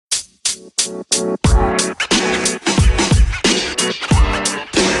You're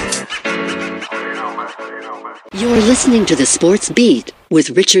listening to The Sports Beat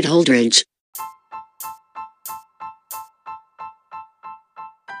with Richard Holdridge.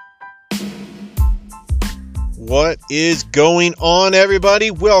 What is going on,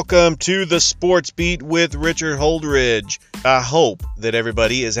 everybody? Welcome to The Sports Beat with Richard Holdridge. I hope that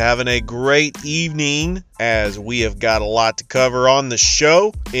everybody is having a great evening, as we have got a lot to cover on the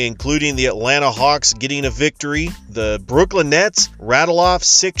show, including the Atlanta Hawks getting a victory, the Brooklyn Nets rattle off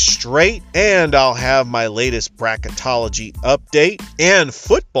 6 straight, and I'll have my latest bracketology update. And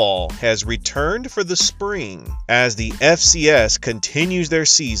football has returned for the spring as the FCS continues their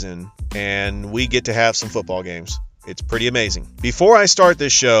season, and we get to have some football games. It's pretty amazing. Before I start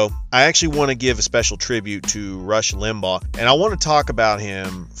this show, I actually want to give a special tribute to Rush Limbaugh, and I want to talk about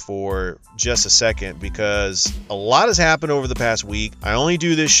him for just a second because a lot has happened over the past week. I only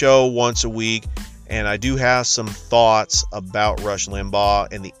do this show once a week, and I do have some thoughts about Rush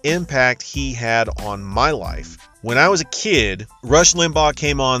Limbaugh and the impact he had on my life. When I was a kid, Rush Limbaugh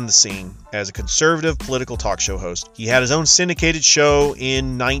came on the scene as a conservative political talk show host. He had his own syndicated show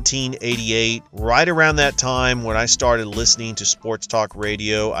in 1988. Right around that time when I started listening to sports talk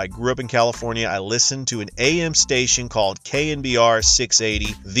radio, I grew up in California. I listened to an AM station called KNBR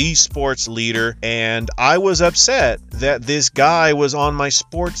 680, the sports leader, and I was upset that this guy was on my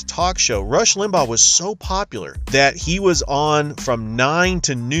sports talk show. Rush Limbaugh was so popular that he was on from 9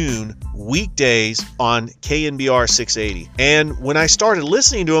 to noon weekdays on KNBR 680. And when I started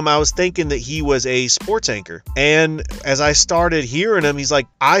listening to him, I was thinking that he was a sports anchor. And as I started hearing him, he's like,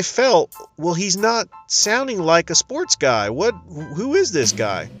 I felt, well, he's not sounding like a sports guy. Who is this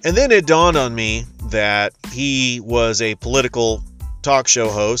guy? And then it dawned on me that he was a political talk show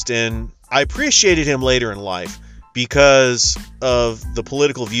host, and I appreciated him later in life because of the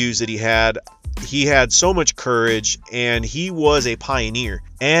political views that he had. He had so much courage, and he was a pioneer,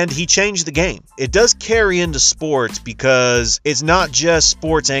 and he changed the game. It does carry into sports because it's not just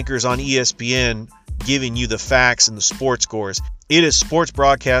sports anchors on ESPN giving you the facts and the sports scores. It is sports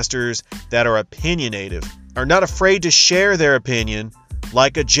broadcasters that are opinionated, are not afraid to share their opinion,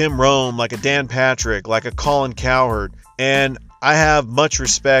 like a Jim Rome, like a Dan Patrick, like a Colin Cowherd. And I have much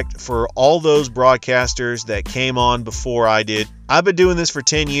respect for all those broadcasters that came on before I did. I've been doing this for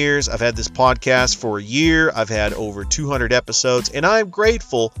 10 years. I've had this podcast for a year. I've had over 200 episodes, and I'm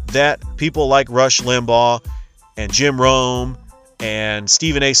grateful that people like Rush Limbaugh and Jim Rome and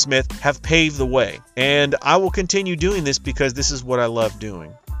Stephen A. Smith have paved the way. And I will continue doing this because this is what I love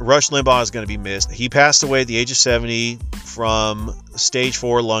doing. Rush Limbaugh is going to be missed. He passed away at the age of 70 from stage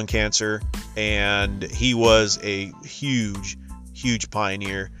 4 lung cancer, and he was a huge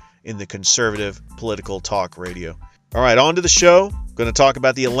pioneer in the conservative political talk radio. All right, on to the show. I'm going to talk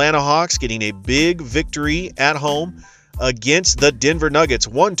about the Atlanta Hawks getting a big victory at home against the Denver Nuggets,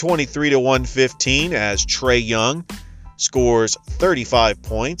 123-115, as Trae Young scores 35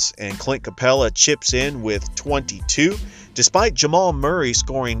 points and Clint Capella chips in with 22. Despite Jamal Murray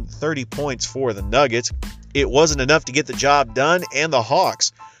scoring 30 points for the Nuggets, it wasn't enough to get the job done, and the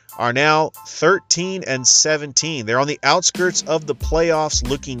Hawks are now 13-17. They're on the outskirts of the playoffs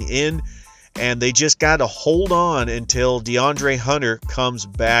looking in, and they just got to hold on until DeAndre Hunter comes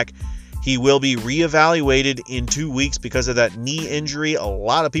back. He will be reevaluated in 2 weeks because of that knee injury. A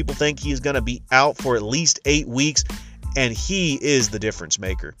lot of people think he's going to be out for at least 8 weeks, and he is the difference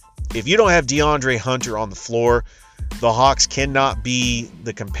maker. If you don't have DeAndre Hunter on the floor, the Hawks cannot be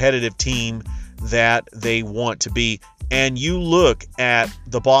the competitive team that they want to be. And you look at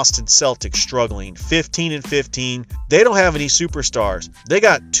the Boston Celtics struggling, 15-15. They don't have any superstars. They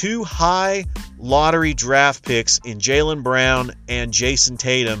got 2 high lottery draft picks in Jaylen Brown and Jason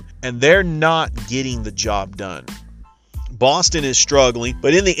Tatum, and they're not getting the job done. Boston is struggling,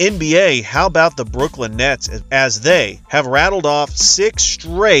 but in the NBA, how about the Brooklyn Nets, as they have rattled off 6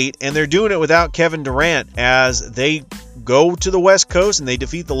 straight, and they're doing it without Kevin Durant as they go to the West Coast and they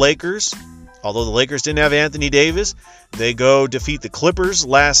defeat the Lakers. Although the Lakers didn't have Anthony Davis, they go defeat the Clippers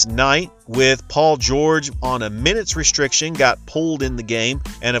last night with Paul George on a minutes restriction, got pulled in the game.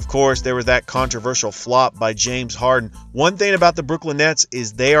 And of course, there was that controversial flop by James Harden. One thing about the Brooklyn Nets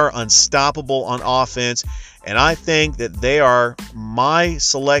is they are unstoppable on offense. And I think that they are my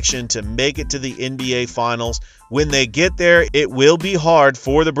selection to make it to the NBA Finals. When they get there, it will be hard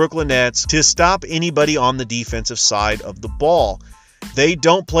for the Brooklyn Nets to stop anybody on the defensive side of the ball. They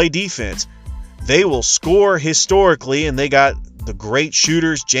don't play defense. They will score historically, and they got the great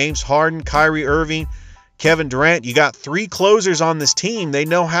shooters, James Harden, Kyrie Irving, Kevin Durant. You got 3 closers on this team. They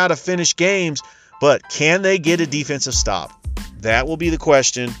know how to finish games, but can they get a defensive stop? That will be the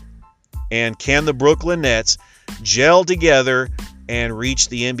question. And can the Brooklyn Nets gel together and reach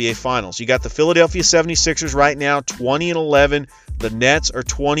the NBA Finals? You got the Philadelphia 76ers right now, 20-11. The Nets are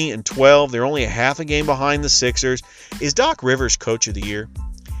 20-12. They're only a half a game behind the Sixers. Is Doc Rivers coach of the year?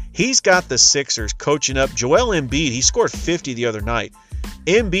 He's got the Sixers coaching up. Joel Embiid, he scored 50 the other night.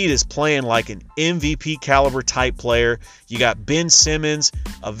 Embiid is playing like an MVP caliber type player. You got Ben Simmons,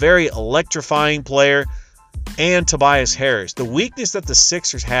 a very electrifying player, and Tobias Harris. The weakness that the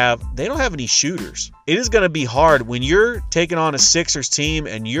Sixers have, they don't have any shooters. It is going to be hard when you're taking on a Sixers team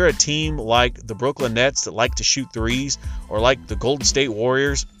and you're a team like the Brooklyn Nets that like to shoot threes, or like the Golden State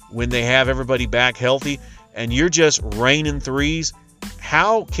Warriors when they have everybody back healthy, and you're just raining threes.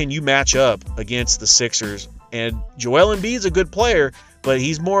 How can you match up against the Sixers? And Joel Embiid's a good player, but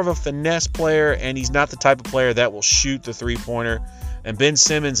he's more of a finesse player, and he's not the type of player that will shoot the three-pointer. And Ben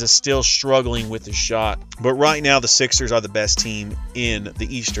Simmons is still struggling with his shot. But right now, the Sixers are the best team in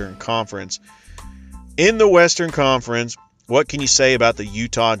the Eastern Conference. In the Western Conference, what can you say about the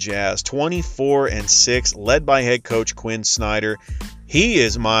Utah Jazz? 24-6, led by head coach Quinn Snyder. He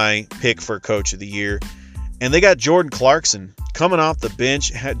is my pick for coach of the year. And they got Jordan Clarkson coming off the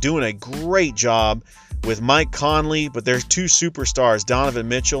bench, doing a great job with Mike Conley. But there's two superstars, Donovan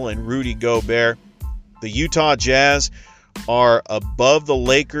Mitchell and Rudy Gobert. The Utah Jazz are above the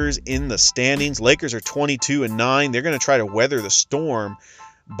Lakers in the standings. Lakers are 22-9. They're going to try to weather the storm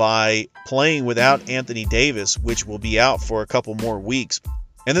by playing without Anthony Davis, which will be out for a couple more weeks.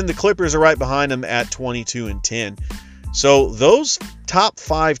 And then the Clippers are right behind them at 22-10. So those top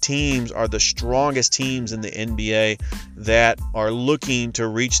 5 teams are the strongest teams in the NBA that are looking to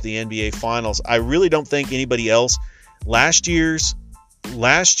reach the NBA Finals. I really don't think anybody else. Last year's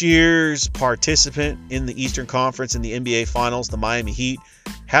participant in the Eastern Conference in the NBA Finals, the Miami Heat,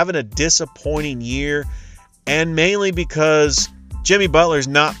 having a disappointing year, and mainly because Jimmy Butler's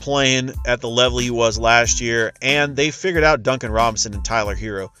not playing at the level he was last year, and they figured out Duncan Robinson and Tyler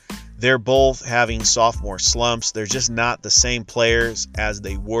Hero. They're both having sophomore slumps. They're just not the same players as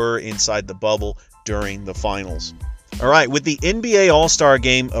they were inside the bubble during the finals. All right, with the NBA All-Star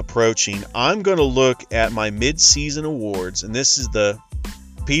Game approaching, I'm going to look at my mid-season awards, and this is the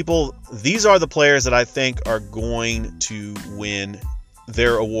people, these are the players that I think are going to win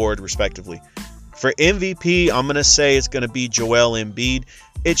their award respectively. For MVP, I'm going to say it's going to be Joel Embiid.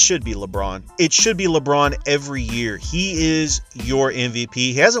 It should be LeBron. It should be LeBron every year. He is your MVP.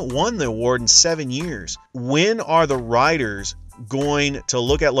 He hasn't won the award in 7 years. When are the writers going to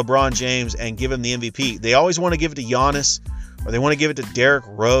look at LeBron James and give him the MVP? They always want to give it to Giannis, or they want to give it to Derrick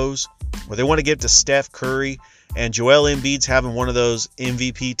Rose, or they want to give it to Steph Curry. And Joel Embiid's having one of those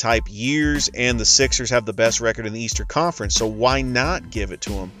MVP type years, and the Sixers have the best record in the Eastern Conference, so why not give it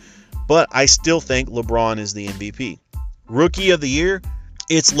to him? But I still think LeBron is the MVP. Rookie of the year,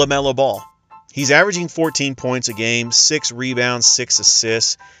 it's LaMelo Ball. He's averaging 14 points a game, 6 rebounds, 6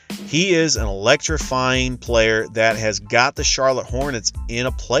 assists. He is an electrifying player that has got the Charlotte Hornets in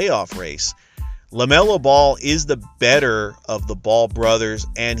a playoff race. LaMelo Ball is the better of the Ball brothers,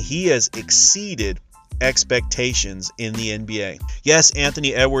 and he has exceeded expectations in the NBA. Yes,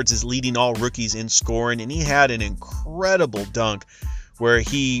 Anthony Edwards is leading all rookies in scoring, and he had an incredible dunk where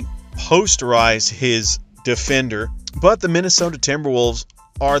he posterized his defender. But the Minnesota Timberwolves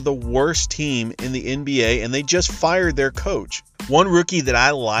are the worst team in the NBA, and they just fired their coach. One rookie that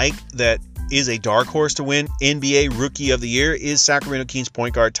I like that is a dark horse to win NBA Rookie of the Year is Sacramento Kings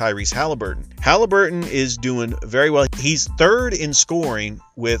point guard Tyrese Halliburton. Halliburton is doing very well. He's third in scoring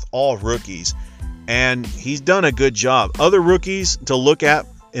with all rookies, and he's done a good job. Other rookies to look at,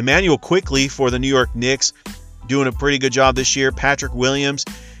 Emmanuel Quickley for the New York Knicks, doing a pretty good job this year. Patrick Williams,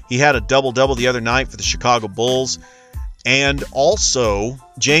 he had a double-double the other night for the Chicago Bulls. And also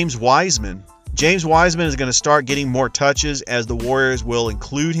James Wiseman. James Wiseman is going to start getting more touches as the Warriors will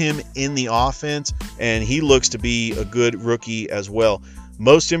include him in the offense, and he looks to be a good rookie as well.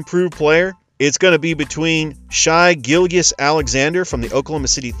 Most improved player, it's going to be between Shai Gilgeous-Alexander from the Oklahoma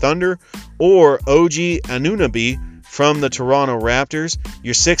City Thunder or OG Anunoby from the Toronto Raptors.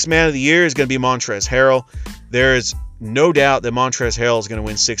 Your sixth man of the year is going to be Montrezl Harrell. There's no doubt that Montrezl Harrell is going to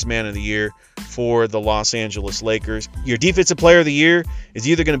win sixth man of the year for the Los Angeles Lakers. Your defensive player of the year is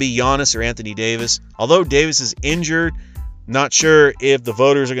either going to be Giannis or Anthony Davis. Although Davis is injured, not sure if the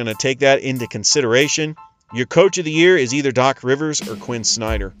voters are going to take that into consideration. Your coach of the year is either Doc Rivers or Quinn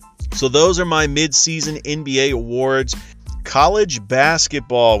Snyder. So those are my mid-season NBA awards. College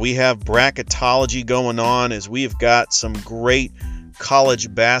basketball, we have bracketology going on as we have got some great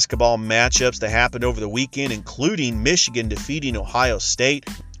college basketball matchups that happened over the weekend, including Michigan defeating Ohio State.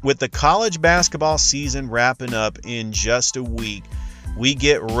 With the college basketball season wrapping up in just a week, we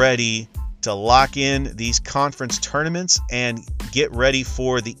get ready to lock in these conference tournaments and get ready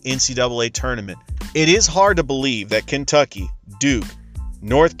for the NCAA tournament. It is hard to believe that Kentucky, Duke,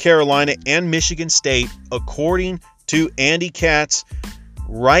 North Carolina, and Michigan State, according to Andy Katz,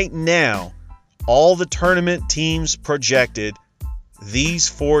 right now, all the tournament teams projected, these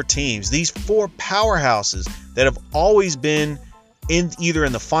four teams, these four powerhouses that have always been either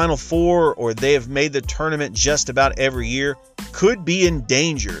in the Final Four or they have made the tournament just about every year, could be in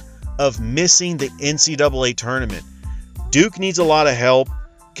danger of missing the NCAA tournament. Duke needs a lot of help.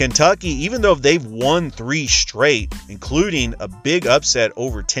 Kentucky, even though they've won 3 straight, including a big upset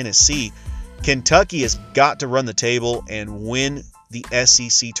over Tennessee, Kentucky has got to run the table and win the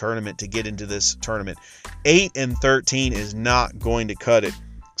SEC tournament to get into this tournament. 8-13 is not going to cut it.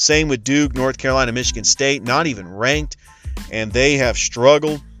 Same with Duke, North Carolina, Michigan State, not even ranked, and they have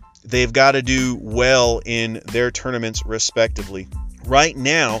struggled. They've got to do well in their tournaments respectively. Right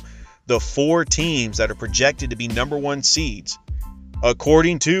now, the 4 teams that are projected to be number 1 seeds,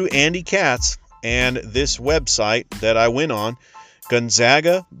 according to Andy Katz and this website that I went on,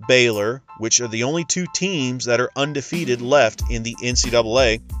 Gonzaga, Baylor, which are the only 2 teams that are undefeated left in the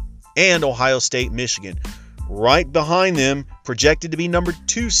NCAA, and Ohio State, Michigan. Right behind them, projected to be number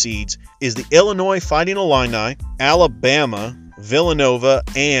 2 seeds, is the Illinois Fighting Illini, Alabama, Villanova,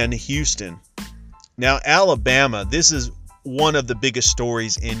 and Houston. Now, Alabama, this is one of the biggest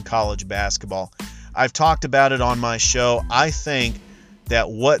stories in college basketball. I've talked about it on my show. I think that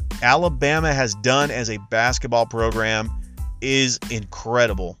what Alabama has done as a basketball program is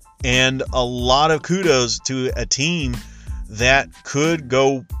incredible. And a lot of kudos to a team that could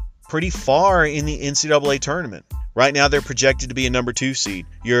go pretty far in the NCAA tournament. Right now, they're projected to be a number 2 seed.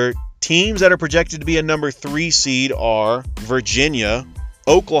 Your teams that are projected to be a number 3 seed are Virginia,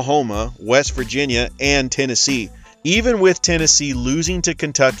 Oklahoma, West Virginia, and Tennessee. Even with Tennessee losing to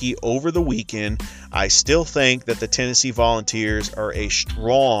Kentucky over the weekend, I still think that the Tennessee Volunteers are a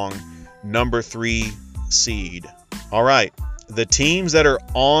strong number 3 seed. All right, the teams that are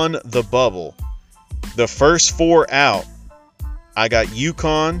on the bubble, the first 4 out, I got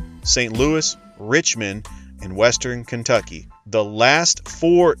UConn, St. Louis, Richmond, and Western Kentucky. The last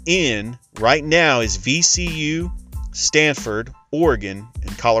 4 in right now is VCU, Stanford, Oregon,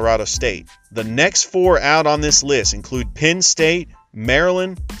 and Colorado State. The next 4 out on this list include Penn State,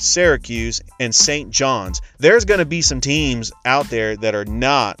 Maryland, Syracuse, and St. John's. There's going to be some teams out there that are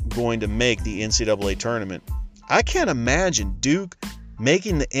not going to make the NCAA tournament. I can't imagine Duke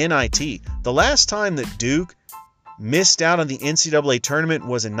making the NIT. The last time that Duke missed out on the NCAA tournament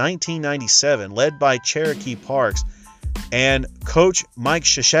was in 1997, led by Cherokee Parks, and Coach Mike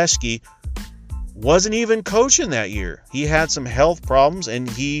Krzyzewski wasn't even coaching that year. He had some health problems and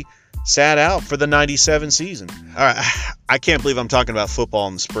he sat out for the 97 season. All right, I can't believe I'm talking about football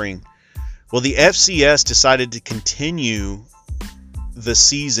in the spring. Well, the FCS decided to continue the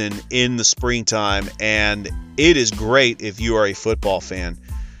season in the springtime, and it is great if you are a football fan.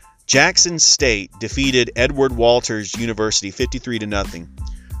 Jackson State defeated Edward Walters University 53-0.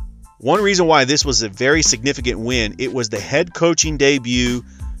 One reason why this was a very significant win, it was the head coaching debut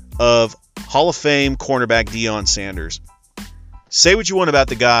of Hall of Fame cornerback Deion Sanders. Say what you want about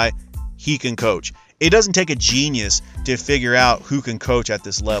the guy, he can coach. It doesn't take a genius to figure out who can coach at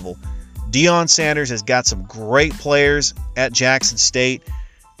this level. Deion Sanders has got some great players at Jackson State,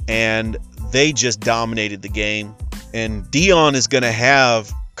 and they just dominated the game. And Deion is going to have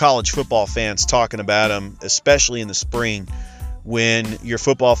college football fans talking about him, especially in the spring when your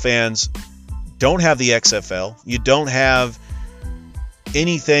football fans don't have the XFL. You don't have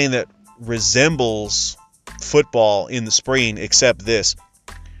anything that resembles football in the spring except this.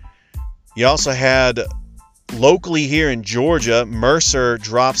 You also had locally here in Georgia, Mercer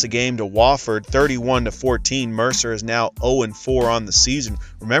drops a game to Wofford 31-14. Mercer is now 0-4 on the season.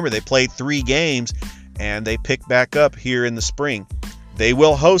 Remember, they played 3 games and they picked back up here in the spring. They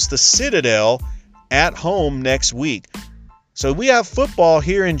will host the Citadel at home next week. So we have football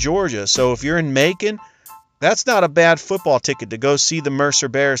here in Georgia. So if you're in Macon, that's not a bad football ticket to go see the Mercer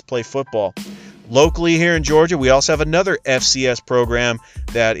Bears play football. Locally here in Georgia, we also have another FCS program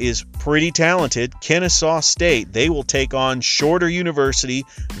that is pretty talented, Kennesaw State. They will take on Shorter University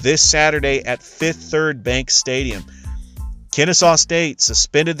this Saturday at Fifth Third Bank Stadium. Kennesaw State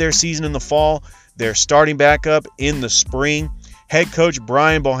suspended their season in the fall. They're starting back up in the spring. Head coach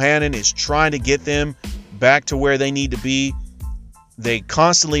Brian Bohannon is trying to get them back to where they need to be. They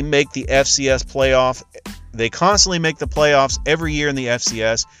constantly make the FCS playoff. They constantly make the playoffs every year in the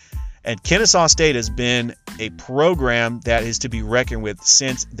FCS. And Kennesaw State has been a program that is to be reckoned with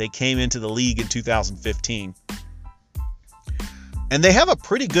since they came into the league in 2015. And they have a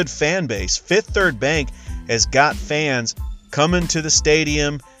pretty good fan base. Fifth Third Bank has got fans coming to the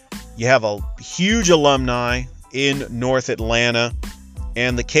stadium. You have a huge alumni in North Atlanta.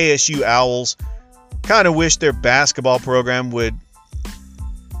 And the KSU Owls kind of wish their basketball program would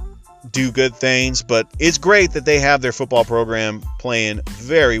do good things. But it's great that they have their football program playing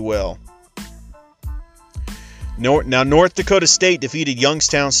very well. Now, North Dakota State defeated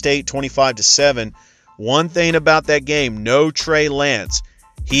Youngstown State 25-7. One thing about that game, no Trey Lance.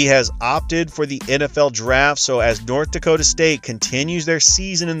 He has opted for the NFL draft, so as North Dakota State continues their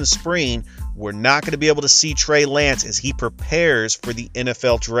season in the spring, we're not going to be able to see Trey Lance as he prepares for the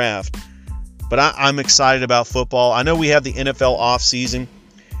NFL draft. But I'm excited about football. I know we have the NFL offseason,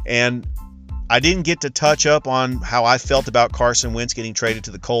 and I didn't get to touch up on how I felt about Carson Wentz getting traded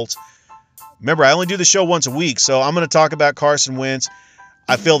to the Colts. Remember, I only do the show once a week, so I'm going to talk about Carson Wentz.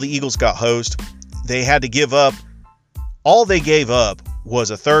 I feel the Eagles got hosed. They had to give up. All they gave up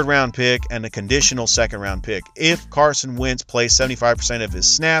was a third-round pick and a conditional second-round pick. If Carson Wentz plays 75% of his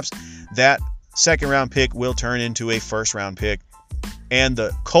snaps, that second-round pick will turn into a first-round pick. And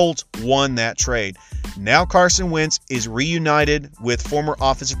the Colts won that trade. Now Carson Wentz is reunited with former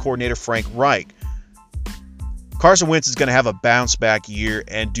offensive coordinator Frank Reich. Carson Wentz is going to have a bounce-back year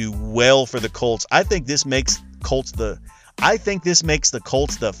and do well for the Colts. I think this makes the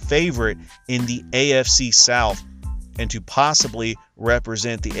Colts the favorite in the AFC South and to possibly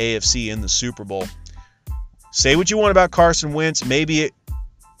represent the AFC in the Super Bowl. Say what you want about Carson Wentz. Maybe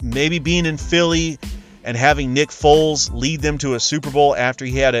being in Philly and having Nick Foles lead them to a Super Bowl after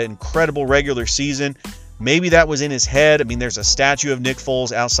he had an incredible regular season. Maybe that was in his head. I mean, there's a statue of Nick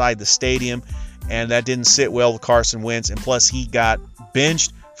Foles outside the stadium, and that didn't sit well with Carson Wentz. And plus, he got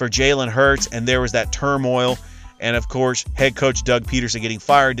benched for Jalen Hurts, and there was that turmoil. And, of course, head coach Doug Peterson getting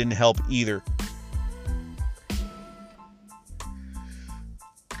fired didn't help either.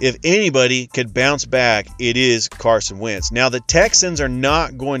 If anybody could bounce back, it is Carson Wentz. Now, the Texans are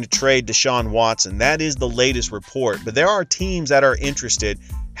not going to trade Deshaun Watson. That is the latest report. But there are teams that are interested.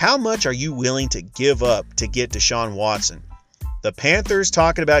 How much are you willing to give up to get Deshaun Watson? The Panthers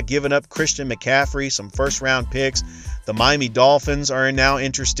talking about giving up Christian McCaffrey, some first-round picks. The Miami Dolphins are now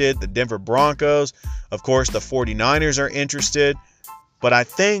interested. The Denver Broncos. Of course, the 49ers are interested. But I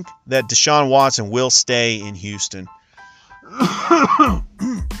think that Deshaun Watson will stay in Houston.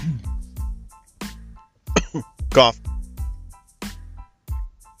 Cough.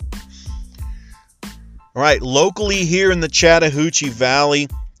 All right, locally here in the Chattahoochee Valley,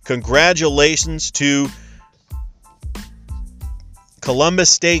 congratulations to Columbus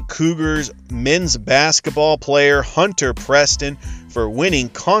State Cougars men's basketball player Hunter Preston for winning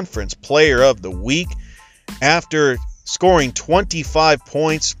Conference Player of the Week after scoring 25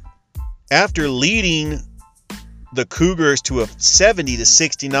 points after leading the Cougars to a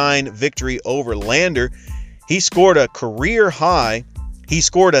 70-69 victory over Lander. He scored a career high. He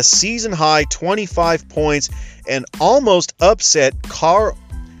scored a season high 25 points and almost upset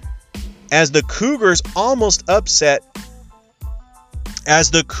as the Cougars almost upset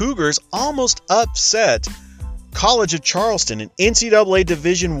College of Charleston, an NCAA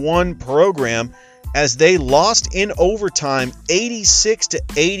Division I program, as they lost in overtime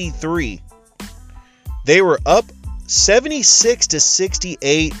 86-83. They were up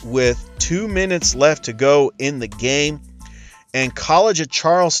 76-68 with 2 minutes left to go in the game, and College of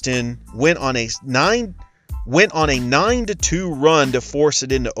Charleston went on a 9-2 run to force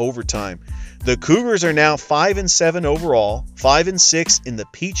it into overtime. The Cougars are now 5-7 overall, 5-6 in the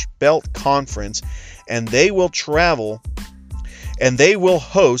Peach Belt Conference, and they will travel and they will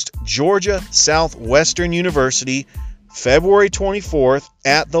host Georgia Southwestern University February 24th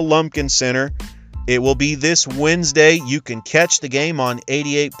at the Lumpkin Center. It will be this Wednesday. You can catch the game on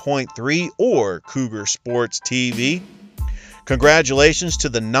 88.3 or Cougar Sports TV. Congratulations to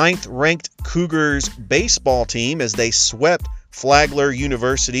the 9th-ranked Cougars baseball team as they swept Flagler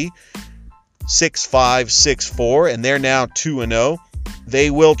University 6-5, 6-4, and they're now 2-0. They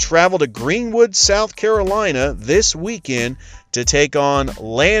will travel to Greenwood, South Carolina this weekend to take on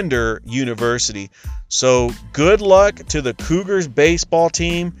Lander University. So good luck to the Cougars baseball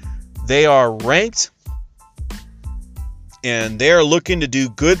team. They are ranked, and they're looking to do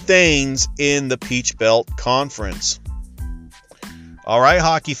good things in the Peach Belt Conference. All right,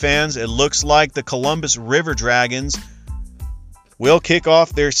 hockey fans, it looks like the Columbus River Dragons will kick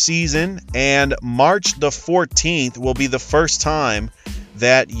off their season, and March the 14th will be the first time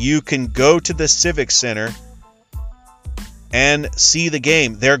that you can go to the Civic Center and see the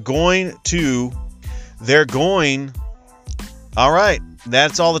game. All right,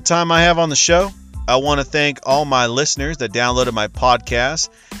 that's all the time I have on the show. I want to thank all my listeners that downloaded my podcast.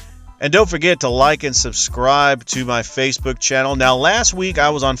 And don't forget to like and subscribe to my Facebook channel. Now, last week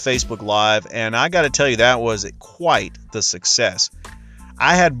I was on Facebook Live, and I got to tell you, that was quite the success.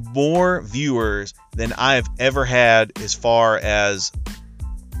 I had more viewers than I have ever had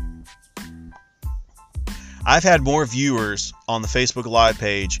I've had more viewers on the Facebook Live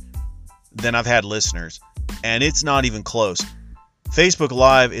page than I've had listeners. And it's not even close. Facebook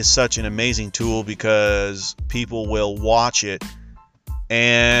Live is such an amazing tool because people will watch it.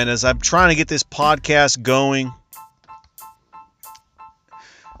 And as I'm trying to get this podcast going,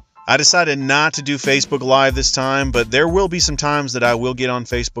 I decided not to do Facebook Live this time, but there will be some times that I will get on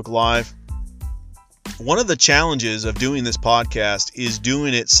Facebook Live. One of the challenges of doing this podcast is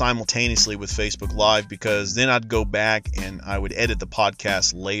doing it simultaneously with Facebook Live, because then I'd go back and I would edit the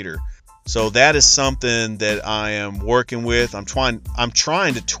podcast later. So that is something that I am working with. I'm trying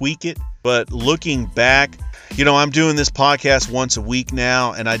to tweak it, but looking back, I'm doing this podcast once a week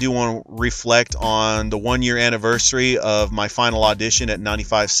now, and I do want to reflect on the 1-year anniversary of my final audition at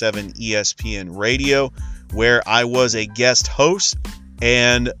 95.7 ESPN Radio, where I was a guest host,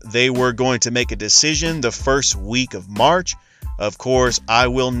 and they were going to make a decision the first week of March. Of course, I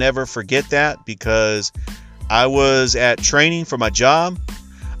will never forget that, because I was at training for my job.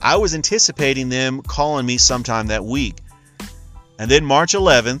 I was anticipating them calling me sometime that week. And then March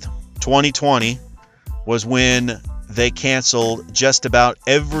 11th, 2020, was when they canceled just about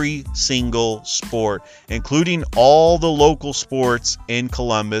every single sport, including all the local sports in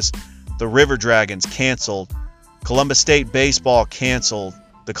Columbus. The River Dragons canceled. Columbus State Baseball canceled.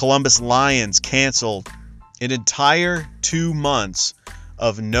 The Columbus Lions canceled. An entire 2 months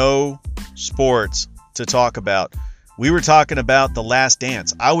of no sports to talk about. We were talking about The Last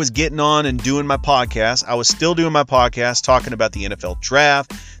Dance. I was getting on and doing my podcast. I was still doing my podcast, talking about the NFL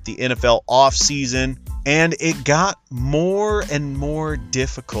draft, the NFL offseason, and it got more and more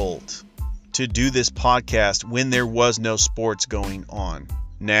difficult to do this podcast when there was no sports going on.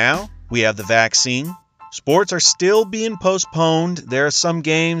 Now we have the vaccine. Sports are still being postponed. There are some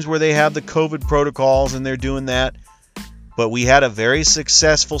games where they have the COVID protocols and they're doing that. But we had a very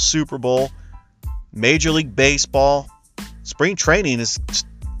successful Super Bowl. Major League Baseball. Spring training is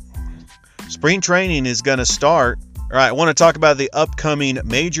going to start. All right, I want to talk about the upcoming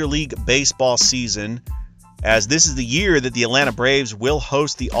Major League Baseball season, as this is the year that the Atlanta Braves will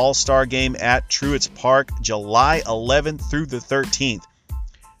host the All-Star Game at Truist Park, July 11th through the 13th.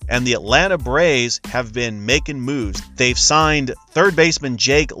 And the Atlanta Braves have been making moves. They've signed third baseman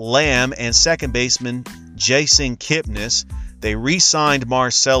Jake Lamb and second baseman Jason Kipnis. They re-signed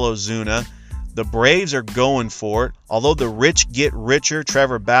Marcell Ozuna. The Braves are going for it. Although the rich get richer,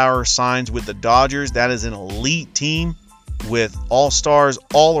 Trevor Bauer signs with the Dodgers. That is an elite team with all-stars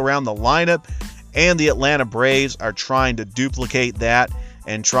all around the lineup. And the Atlanta Braves are trying to duplicate that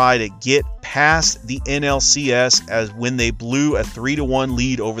and try to get past the NLCS as when they blew a 3-1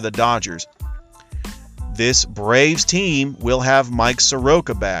 lead over the Dodgers. This Braves team will have Mike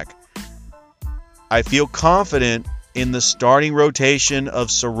Soroka back. I feel confident in the starting rotation of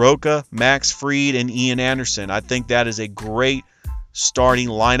Soroka, Max Fried, and Ian Anderson. I think that is a great starting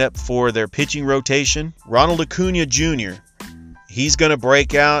lineup for their pitching rotation. Ronald Acuna Jr., he's going to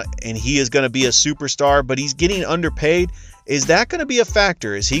break out, and he is going to be a superstar, but he's getting underpaid. Is that going to be a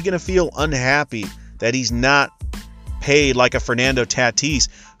factor? Is he going to feel unhappy that he's not paid like a Fernando Tatis,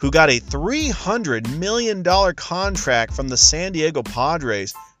 who got a $300 million contract from the San Diego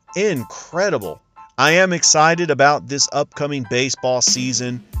Padres? Incredible. I am excited about this upcoming baseball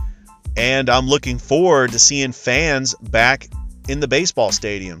season, and I'm looking forward to seeing fans back in the baseball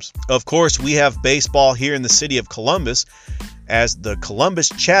stadiums. Of course, we have baseball here in the city of Columbus, as the Columbus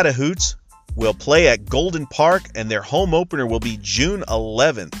Chattahoots will play at Golden Park, and their home opener will be June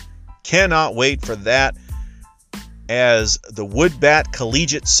 11th. Cannot wait for that, as the Woodbat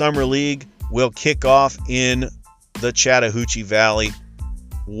Collegiate Summer League will kick off in the Chattahoochee Valley.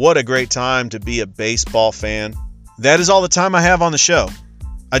 What a great time to be a baseball fan. That is all the time I have on the show.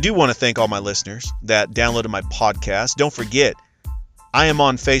 I do want to thank all my listeners that downloaded my podcast. Don't forget, I am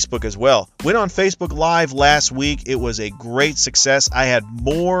on Facebook as well. Went on Facebook Live last week. It was a great success. I had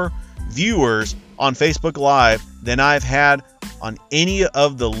more viewers on Facebook Live than I've had on any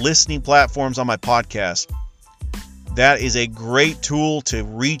of the listening platforms on my podcast. That is a great tool to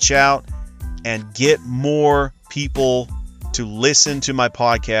reach out and get more people to listen to my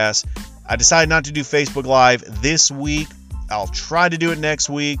podcast. I decided not to do Facebook Live this week. I'll try to do it next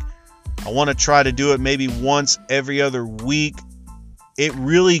week. I want to try to do it maybe once every other week. It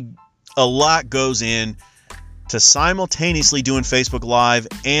really, a lot goes in to simultaneously doing Facebook Live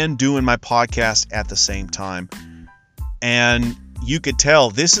and doing my podcast at the same time. And you could tell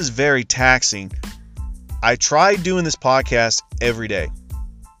this is very taxing. I tried doing this podcast every day.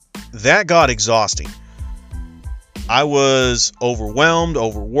 That got exhausting. I was overwhelmed,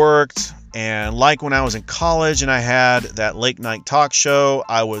 overworked, and like when I was in college and I had that late night talk show,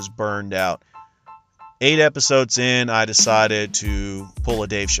 I was burned out. 8 episodes in, I decided to pull a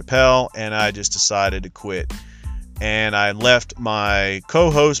Dave Chappelle, and I just decided to quit. And I left my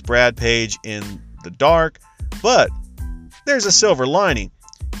co-host Brad Page in the dark, but there's a silver lining.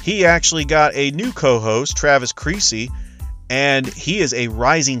 He actually got a new co-host, Travis Creasy, and he is a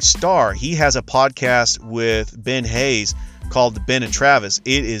rising star. He has a podcast with Ben Hayes called The Ben and Travis.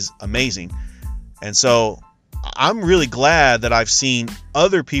 It is amazing. And so I'm really glad that I've seen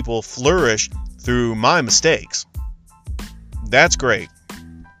other people flourish through my mistakes. That's great.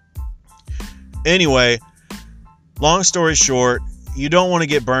 Anyway, long story short, you don't want to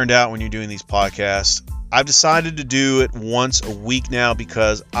get burned out when you're doing these podcasts. I've decided to do it once a week now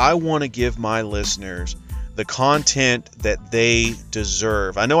because I want to give my listeners the content that they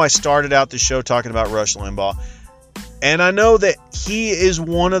deserve. I know I started out the show talking about Rush Limbaugh, and I know that he is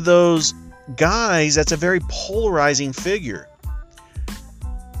one of those guys that's a very polarizing figure.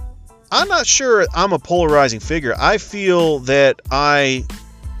 I'm not sure I'm a polarizing figure. I feel that I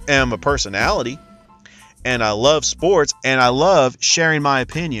am a personality, and I love sports, and I love sharing my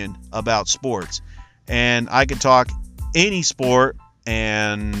opinion about sports. And I could talk any sport,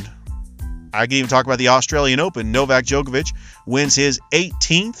 and I could even talk about the Australian Open. Novak Djokovic wins his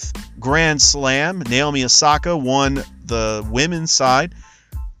 18th Grand Slam. Naomi Osaka won the women's side.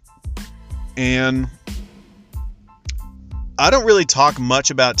 And I don't really talk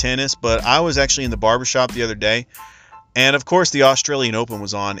much about tennis, but I was actually in the barbershop the other day. And of course, the Australian Open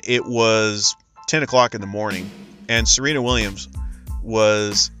was on. It was 10 o'clock in the morning, and Serena Williams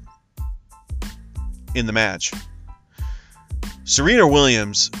was in the match. Serena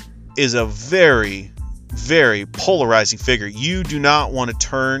Williams is a very, very polarizing figure. You do not want to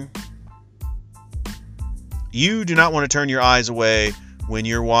turn your eyes away when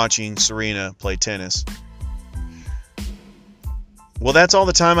you're watching Serena play tennis. Well, that's all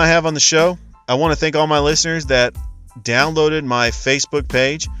the time I have on the show. I want to thank all my listeners that downloaded my Facebook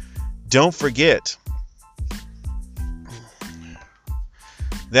page. Don't forget,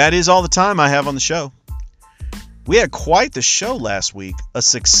 that is all the time I have on the show. We had quite the show last week, a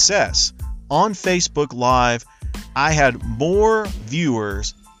success. On Facebook Live, I had more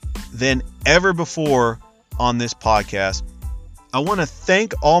viewers than ever before on this podcast. I want to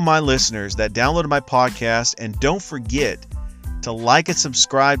thank all my listeners that downloaded my podcast, and don't forget to like and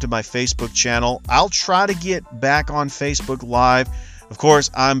subscribe to my Facebook channel. I'll try to get back on Facebook Live. Of course,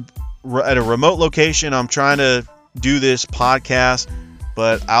 I'm at a remote location. I'm trying to do this podcast,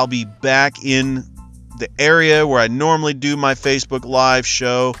 but I'll be back in the area where I normally do my Facebook Live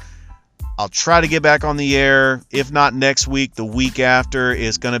show. I'll try to get back on the air. If not next week, the week after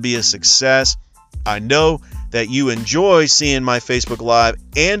is going to be a success. I know that you enjoy seeing my Facebook Live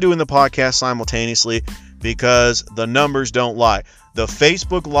and doing the podcast simultaneously, because the numbers don't lie. The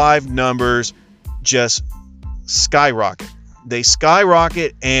Facebook Live numbers just skyrocket. They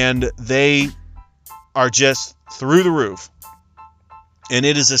skyrocket, and they are just through the roof. And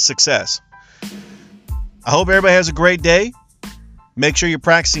it is a success. I hope everybody has a great day. Make sure you're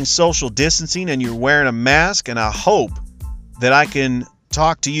practicing social distancing and you're wearing a mask. And I hope that I can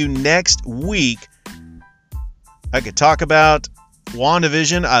talk to you next week. I could talk about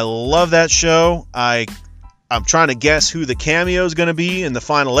WandaVision. I love that show. I'm trying to guess who the cameo is going to be in the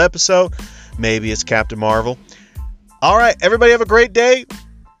final episode. Maybe it's Captain Marvel. All right, everybody have a great day,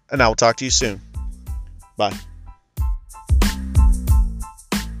 and I will talk to you soon. Bye.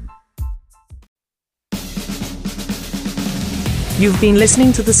 You've been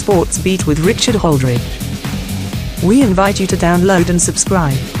listening to The Sports Beat with Richard Holdridge. We invite you to download and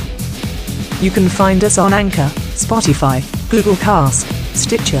subscribe. You can find us on Anchor, Spotify, Google Cast,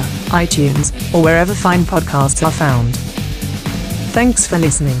 Stitcher, iTunes, or wherever fine podcasts are found. Thanks for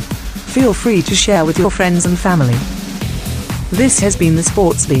listening. Feel free to share with your friends and family. This has been The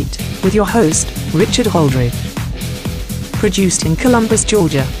Sports Beat, with your host, Richard Holdridge. Produced in Columbus,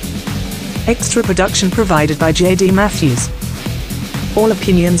 Georgia. Extra production provided by J.D. Matthews. All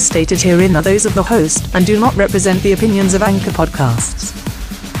opinions stated herein are those of the host and do not represent the opinions of Anchor Podcasts.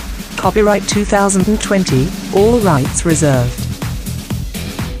 Copyright 2020, all rights reserved.